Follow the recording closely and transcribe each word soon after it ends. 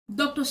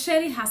Dr.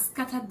 Sherry has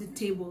scattered the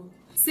table,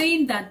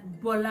 saying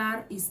that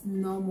Bolanle is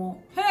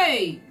normal.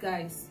 Hey,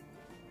 guys,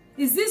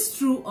 is this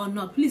true or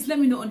not? Please let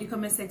me know on the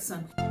comment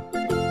section.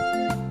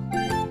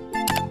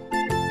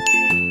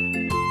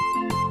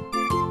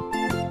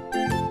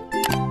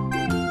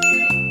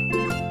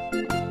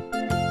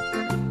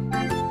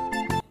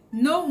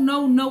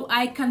 No,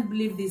 I can't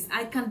believe this.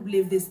 I can't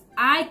believe this.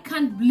 I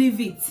can't believe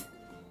it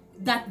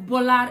that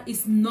Bolanle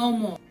is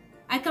normal.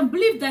 I can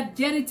believe that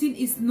gelatin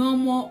is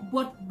normal,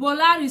 but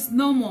Bolanle is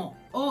normal.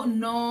 Oh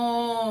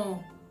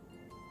no.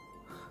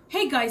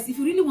 Hey guys, if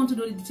you really want to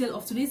know the detail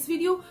of today's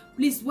video,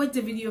 please watch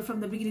the video from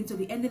the beginning to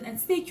the end and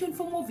stay tuned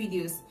for more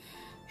videos.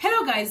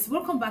 Hello guys,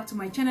 welcome back to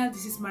my channel.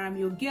 This is Maram,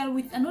 your girl,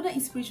 with another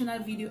inspirational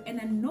video and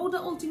another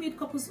ultimate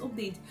couples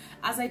update.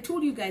 As I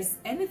told you guys,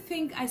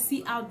 anything I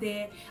see out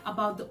there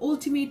about the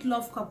ultimate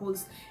love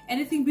couples,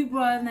 anything Big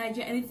Brother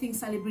Nigeria, anything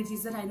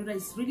celebrities that I know that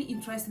is really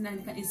interesting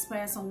and can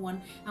inspire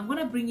someone, I'm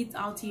gonna bring it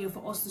out here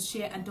for us to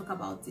share and talk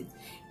about it.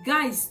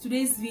 Guys,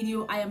 today's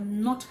video, I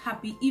am not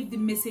happy if the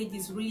message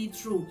is really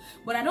true,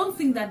 but I don't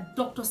think that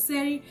Dr.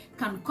 Sherry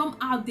can come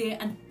out there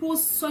and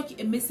post such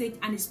a message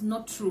and it's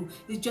not true.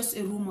 It's just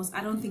a rumors.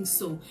 I don't think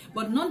so,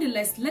 but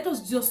nonetheless, let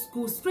us just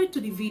go straight to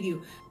the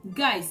video.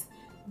 Guys,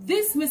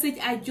 this message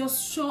I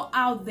just saw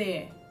out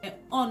there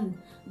on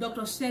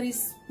Dr.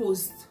 Sherry's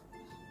post,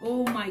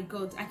 oh my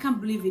god, I can't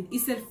believe it.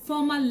 It's a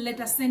formal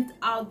letter sent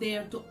out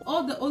there to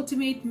all the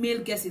ultimate male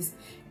guesses.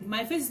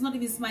 My face is not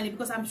even smiling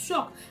because I'm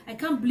shocked. I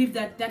can't believe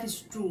that that is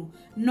true.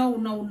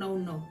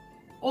 No.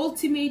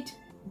 Ultimate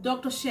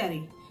Dr.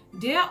 Sherry,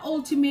 their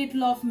ultimate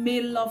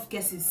male love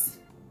guesses.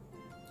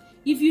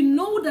 If you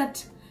know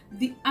that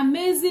the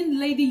amazing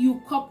lady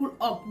you couple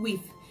up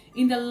with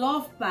in the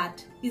love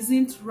part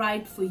isn't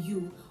right for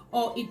you,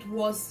 or it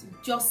was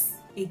just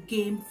a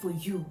game for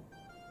you.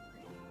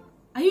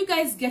 Are you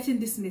guys getting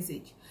this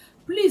message?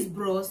 Please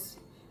bros,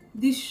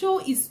 the show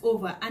is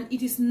over and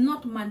it is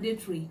not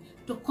mandatory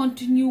to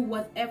continue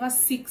whatever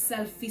sick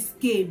selfish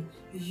game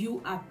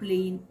you are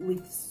playing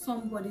with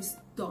somebody's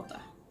daughter.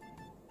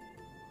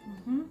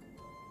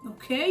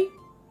 Okay,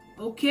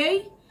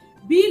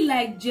 be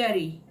like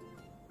Jerry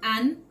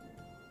and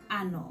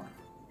Anorld.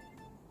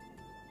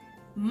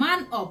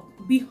 Man up,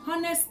 be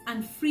honest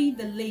and free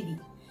the lady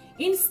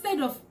instead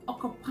of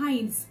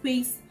occupying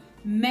space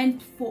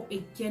meant for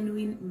a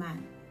genuine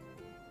man.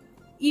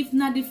 If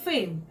not the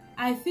fame,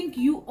 I think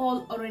you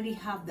all already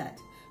have that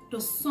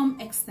to some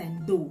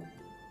extent though.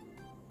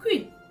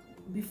 Quit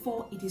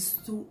before it is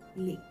too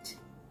late.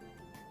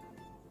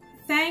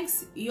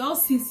 Thanks,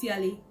 yours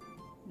sincerely,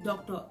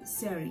 Dr.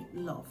 Sherry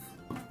Love.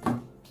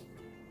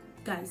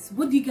 Guys,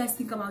 what do you guys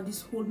think about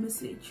this whole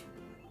message?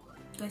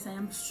 Guys, I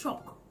am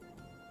shocked.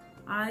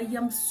 I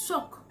am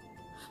shocked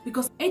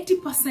because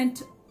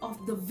 80%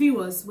 of the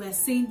viewers were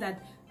saying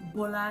that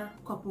Bolanle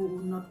couple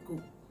will not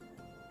go.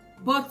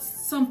 But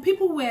some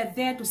people were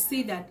there to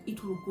say that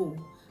it will go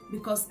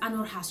because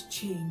Anorld has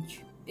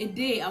changed. A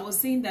day I was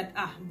saying that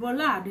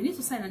Bolanle, they need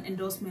to sign an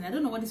endorsement. I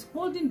don't know what is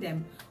holding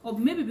them, or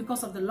maybe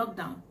because of the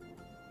lockdown.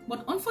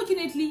 But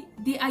unfortunately,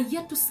 they are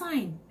yet to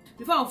sign.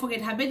 Before I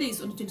forget, her birthday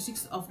is on the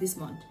 26th of this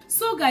month.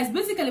 So guys,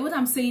 basically what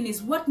I'm saying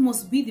is, what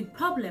must be the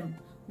problem?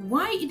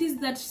 Why it is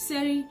that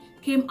Sherry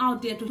came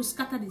out there to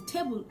scatter the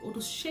table or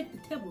to shake the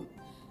table?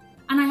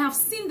 And I have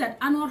seen that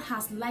Anorld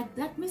has liked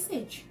that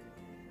message.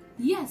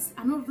 Yes,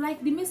 Anorld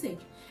liked the message.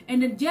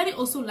 And then Jerry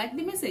also liked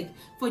the message.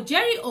 For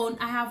Jerry own,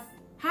 I have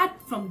heard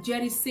from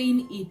Jerry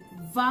saying it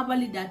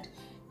verbally that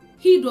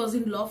he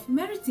doesn't love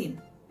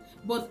Meritin.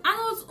 But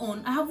Arnold's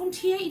own, I haven't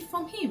heard it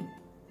from him.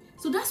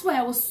 So that's why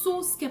I was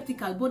so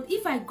skeptical. But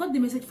if I got the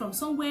message from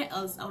somewhere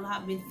else, I would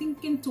have been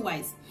thinking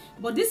twice.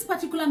 But this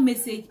particular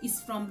message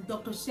is from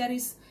Dr.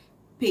 Sherry's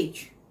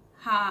page,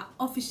 her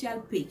official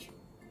page.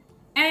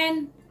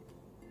 And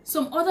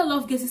some other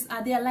love guesses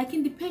are there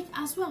liking the page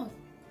as well.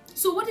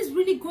 So what is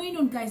really going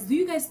on, guys? Do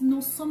you guys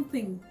know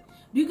something?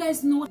 Do you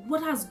guys know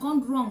what has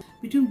gone wrong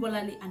between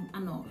Bolanle and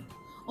Anorld?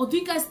 Or do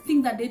you guys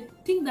think that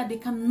they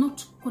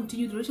cannot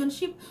continue the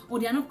relationship, or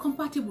they are not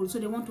compatible, so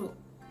they want to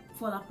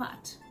fall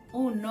apart?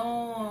 Oh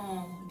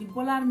no, the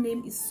Bolanle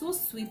name is so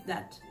sweet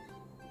that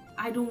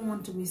I don't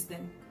want to miss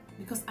them,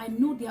 because I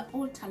know they are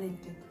all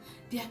talented,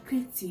 they are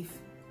creative,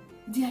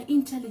 they are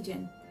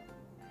intelligent,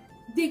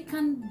 they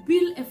can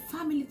build a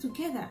family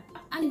together,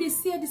 and they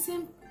share the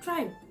same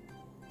tribe.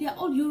 They are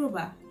all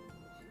Yoruba.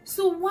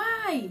 So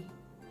why?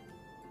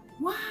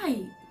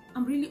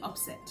 I'm really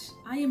upset.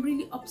 I am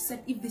really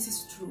upset if this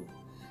is true.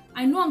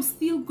 I know I'm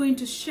still going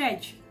to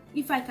search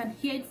if I can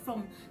hear it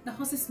from the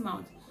horse's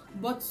mouth,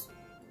 but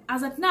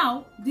as of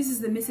now, this is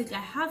the message I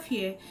have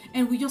here,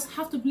 and we just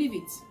have to believe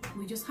it.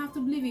 We just have to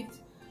believe it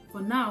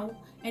for now.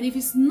 And if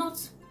it's not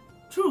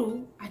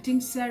true, I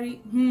think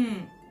Sherry,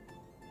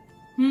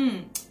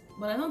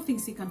 but I don't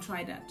think she can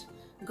try that,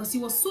 because he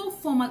was so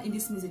formal in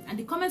this message, and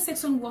the comment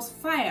section was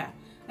fire.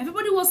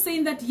 Everybody was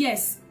saying that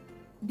yes,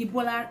 the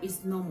Bolanle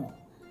is normal.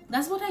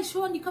 That's what I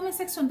show in the comment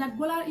section, that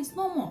Bolanle is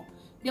normal.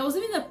 There was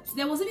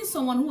even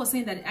someone who was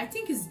saying that I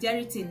think it's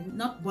Jeritin,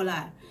 not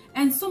Bolar.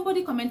 And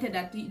somebody commented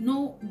that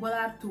no,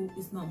 Bolar too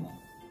is normal.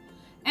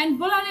 And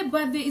Bolanle's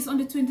birthday is on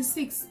the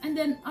 26th. And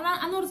then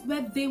Anorld's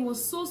birthday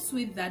was so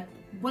sweet that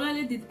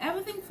Bolanle did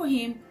everything for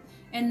him.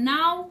 And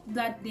now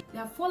that they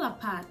have fall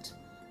apart,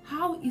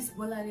 how is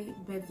Bolanle's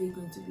birthday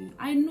going to be?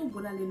 I know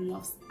Bolanle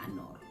loves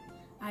Anorld.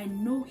 I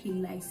know he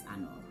likes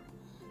Anorld.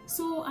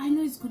 So I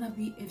know it's gonna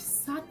be a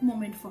sad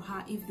moment for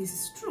her if this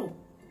is true.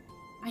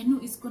 I know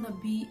it's gonna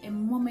be a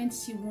moment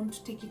she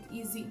won't take it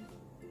easy.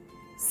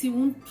 She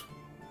won't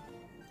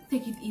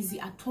take it easy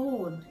at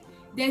all.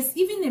 There's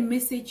even a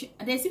message,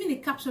 there's even a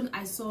caption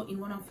I saw in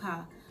one of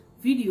her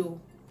video,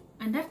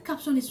 and that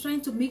caption is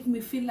trying to make me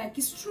feel like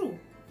it's true.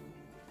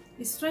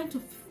 It's trying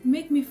to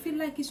make me feel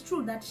like it's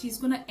true, that she's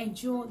gonna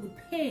endure the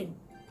pain.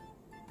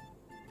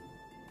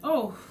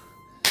 Oh,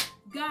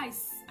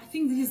 guys, I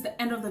think this is the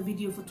end of the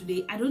video for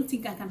today. I don't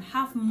think I can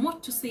have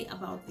much to say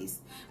about this,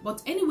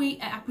 but anyway,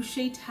 I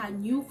appreciate her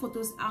new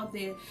photos out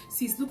there.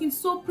 She's looking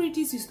so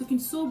pretty, she's looking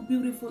so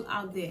beautiful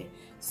out there,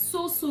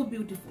 so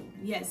beautiful.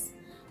 Yes,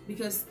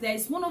 because there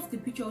is one of the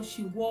pictures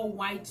she wore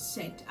white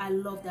shirt. I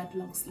love that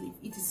long sleeve.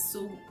 It is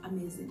so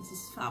amazing. It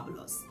is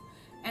fabulous.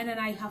 And then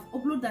I have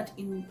uploaded that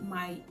in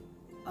my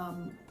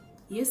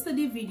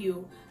yesterday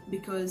video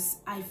because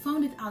I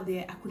found it out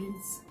there. I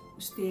couldn't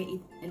stay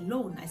it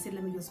alone. I said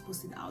let me just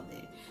post it out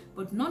there,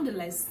 but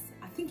nonetheless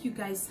I think you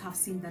guys have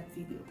seen that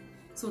video.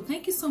 So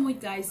thank you so much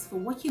guys for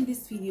watching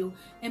this video,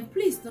 and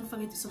please don't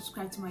forget to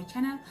subscribe to my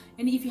channel.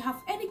 And if you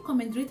have any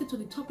comment related to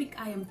the topic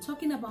I am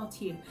talking about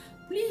here,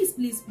 please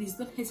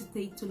don't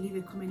hesitate to leave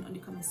a comment on the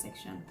comment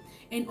section,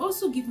 and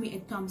also give me a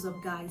thumbs up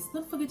guys.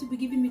 Don't forget to be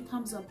giving me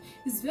thumbs up.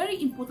 It's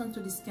very important to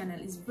this channel.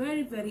 It's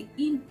very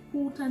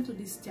important to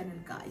this channel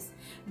guys.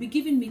 Be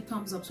giving me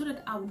thumbs up so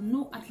that I will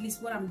know at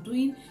least what I'm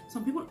doing.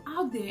 Some people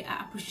out there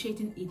are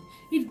appreciating it.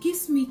 It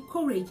gives me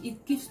courage,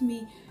 it gives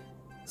me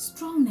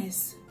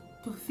strongness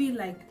to feel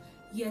like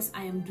yes,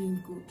 I am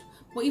doing good.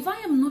 But if I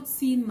am not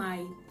seeing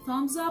my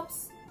thumbs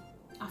ups,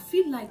 I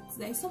feel like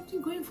there is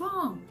something going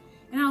wrong,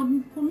 and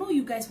I know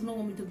you guys will not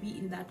want me to be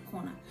in that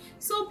corner.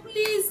 So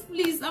please,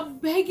 I'm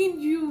begging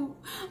you,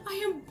 I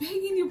am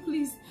begging you,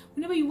 please,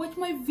 whenever you watch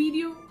my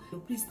video,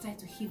 please try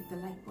to hit the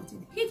like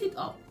button, hit it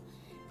up.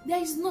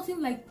 There is nothing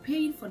like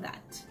paying for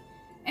that.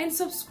 And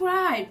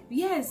subscribe,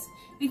 yes,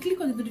 and click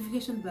on the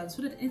notification bell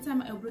so that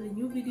anytime I upload a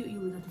new video you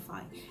will be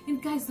notified.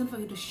 And guys, don't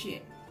forget to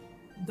share.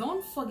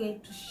 Don't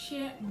forget to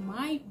share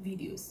my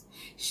videos.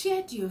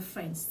 Share to your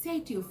friends,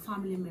 share to your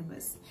family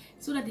members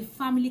so that the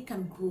family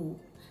can grow.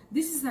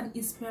 This is an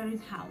inspiring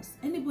house.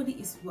 Anybody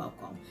is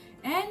welcome.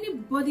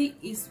 Anybody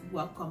is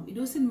welcome. It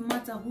doesn't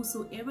matter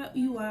whosoever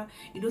you are.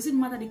 It doesn't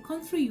matter the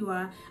country you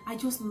are. I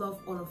just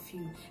love all of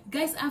you.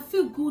 Guys, I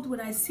feel good when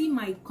I see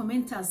my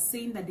commenters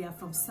saying that they are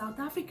from South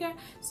Africa.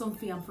 Some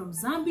say I'm from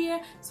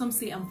Zambia. Some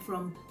say I'm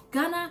from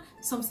Ghana.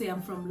 Some say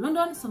I'm from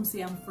London. Some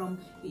say I'm from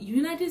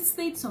United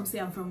States. Some say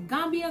I'm from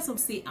Gambia. Some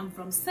say I'm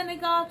from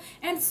Senegal.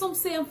 And some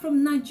say I'm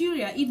from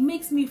Nigeria. It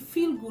makes me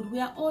feel good.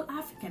 We are all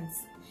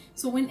Africans.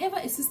 So whenever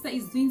a sister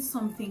is doing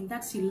something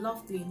that she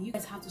loves doing, you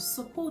guys have to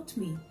support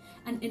me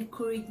and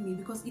encourage me,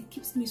 because it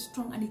keeps me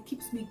strong and it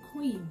keeps me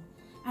going.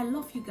 I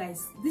love you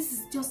guys. This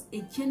is just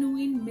a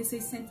genuine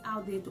message sent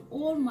out there to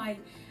all my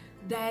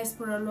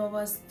diaspora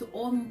lovers, to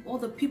all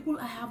the people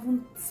I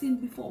haven't seen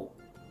before.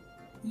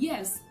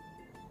 Yes,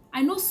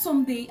 I know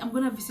someday I'm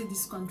gonna visit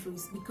these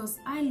countries because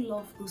I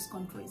love those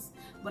countries,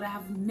 but I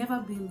have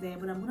never been there.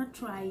 But I'm gonna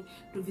try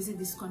to visit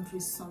these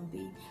countries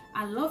someday.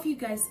 I love you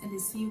guys, and I'll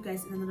see you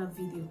guys in another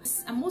video.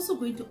 I'm also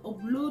going to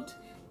upload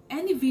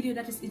any video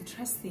that is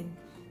interesting,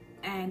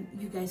 and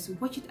you guys will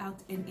watch it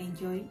out and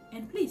enjoy.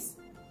 And please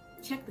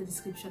check the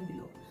description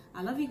below.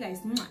 I love you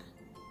guys. Mwah.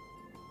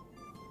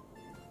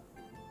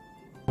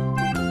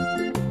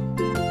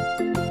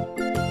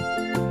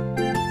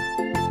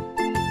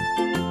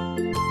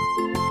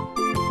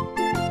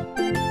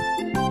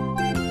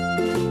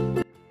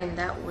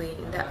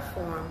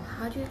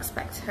 How do you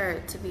expect her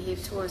to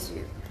behave towards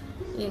you?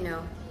 You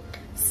know.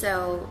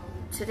 So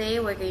today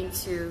we're going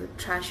to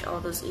trash all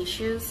those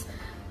issues.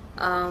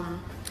 Oh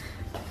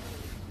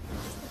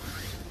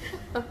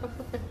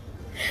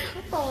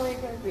my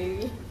god,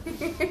 baby.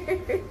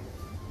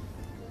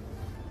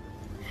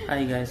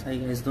 Hi guys, how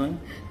you guys doing?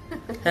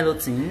 Hello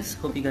teens,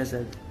 hope you guys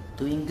are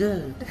doing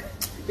good.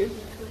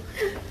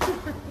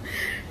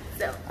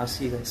 So I'll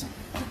see you guys.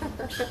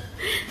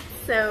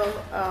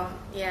 So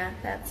yeah,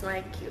 that's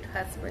my cute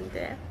husband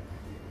there.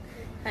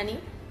 Honey,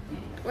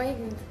 what are you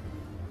doing?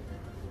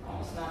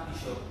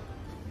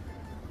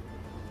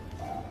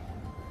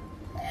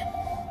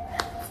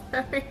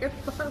 Sorry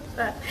about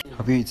that.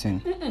 Have you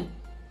eaten?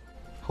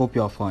 Hope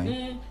you are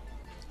fine.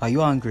 Are you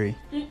hungry?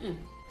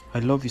 I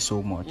love you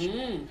so much.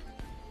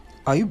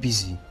 Are you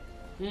busy?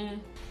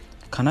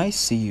 Can I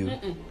see you?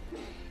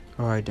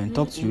 Alright then,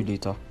 talk to you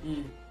later.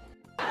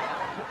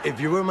 If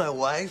you were my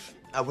wife,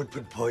 I would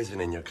put poison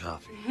in your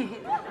coffee.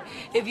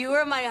 If you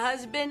were my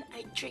husband,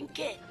 I'd drink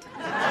it.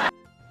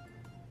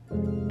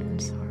 I'm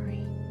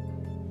sorry.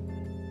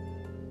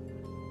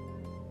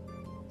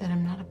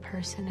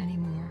 person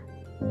anymore.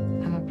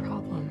 I'm a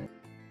problem.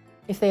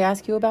 If they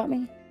ask you about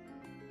me,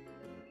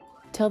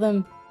 tell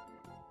them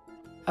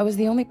I was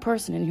the only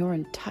person in your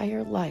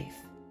entire life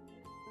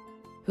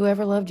who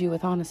ever loved you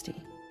with honesty.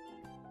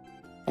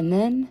 And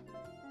then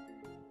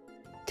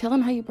tell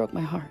them how you broke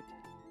my heart.